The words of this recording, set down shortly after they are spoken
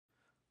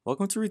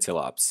Welcome to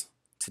RetailOps.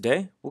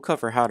 Today, we'll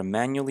cover how to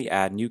manually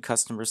add new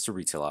customers to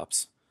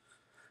RetailOps.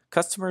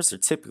 Customers are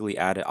typically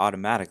added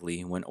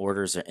automatically when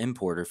orders are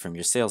imported from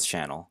your sales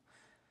channel.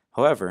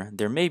 However,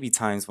 there may be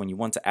times when you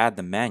want to add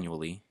them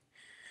manually.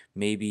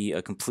 Maybe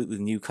a completely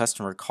new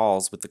customer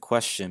calls with a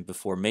question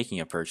before making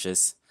a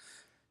purchase.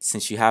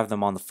 Since you have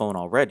them on the phone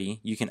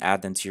already, you can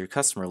add them to your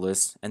customer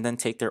list and then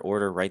take their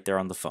order right there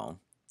on the phone.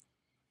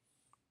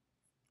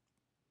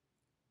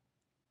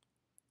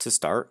 To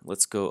start,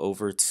 let's go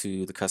over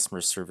to the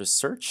customer service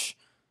search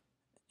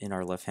in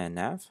our left-hand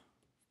nav.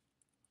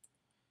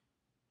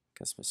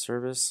 Customer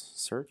service,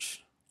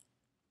 search.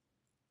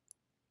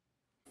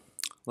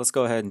 Let's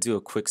go ahead and do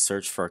a quick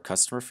search for our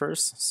customer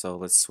first. So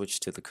let's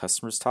switch to the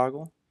customers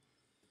toggle.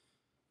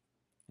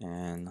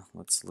 And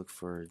let's look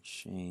for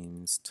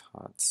James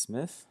Todd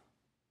Smith.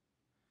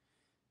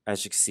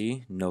 As you can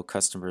see, no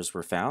customers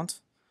were found.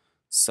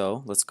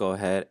 So let's go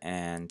ahead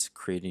and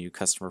create a new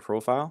customer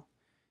profile.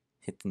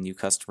 Hit the new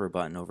customer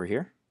button over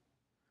here.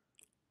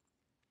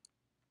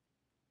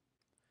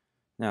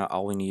 Now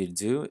all we need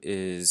to do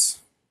is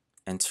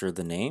enter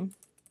the name.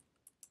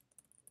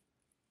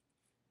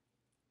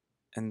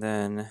 And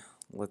then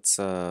let's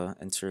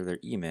enter their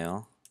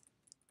email.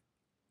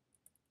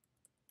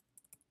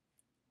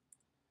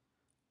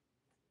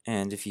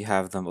 And if you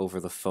have them over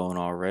the phone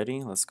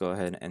already, let's go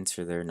ahead and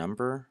enter their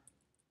number.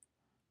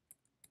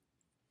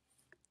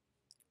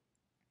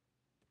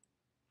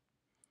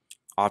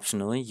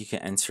 Optionally, you can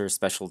enter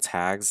special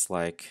tags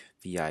like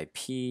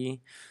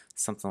VIP,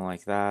 something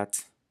like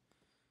that.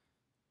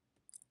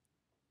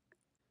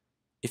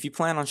 If you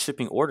plan on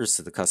shipping orders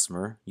to the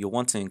customer, you'll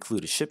want to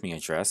include a shipping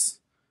address.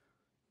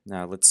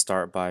 Now let's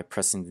start by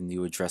pressing the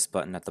new address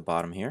button at the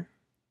bottom here.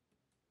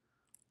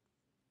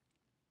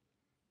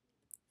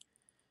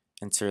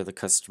 Enter the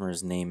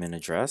customer's name and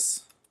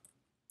address.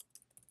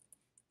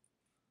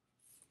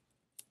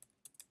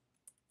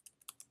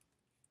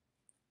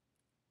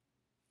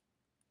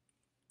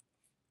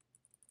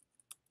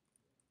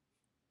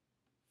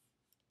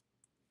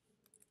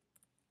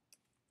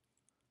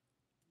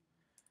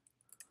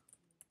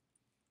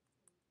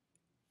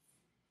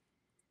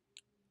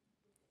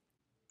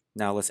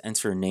 Now let's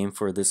enter a name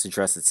for this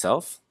address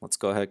itself. Let's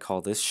go ahead and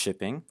call this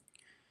shipping.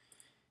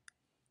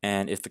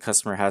 And if the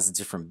customer has a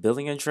different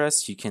billing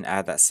address, you can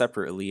add that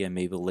separately and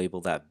maybe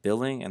label that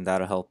billing, and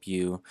that'll help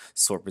you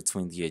sort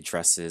between the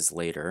addresses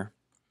later.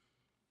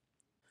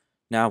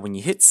 Now when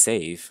you hit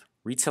save,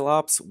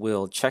 RetailOps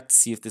will check to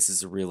see if this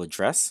is a real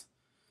address.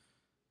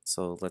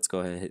 So let's go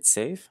ahead and hit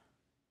save.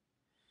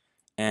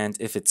 And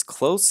if it's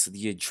close,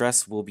 the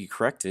address will be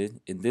corrected.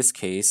 In this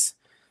case,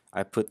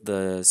 I put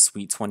the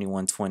suite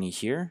 2120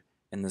 here,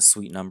 and the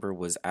suite number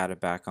was added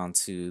back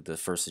onto the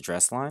first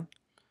address line.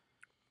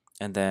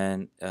 And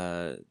then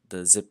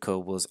the zip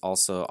code was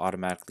also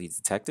automatically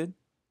detected.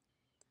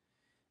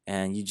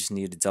 And you just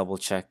need to double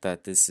check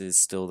that this is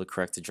still the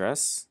correct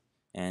address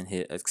and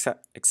hit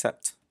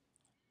accept.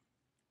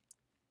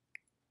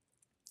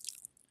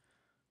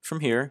 From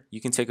here, you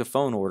can take a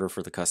phone order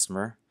for the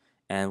customer,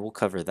 and we'll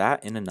cover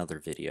that in another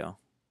video.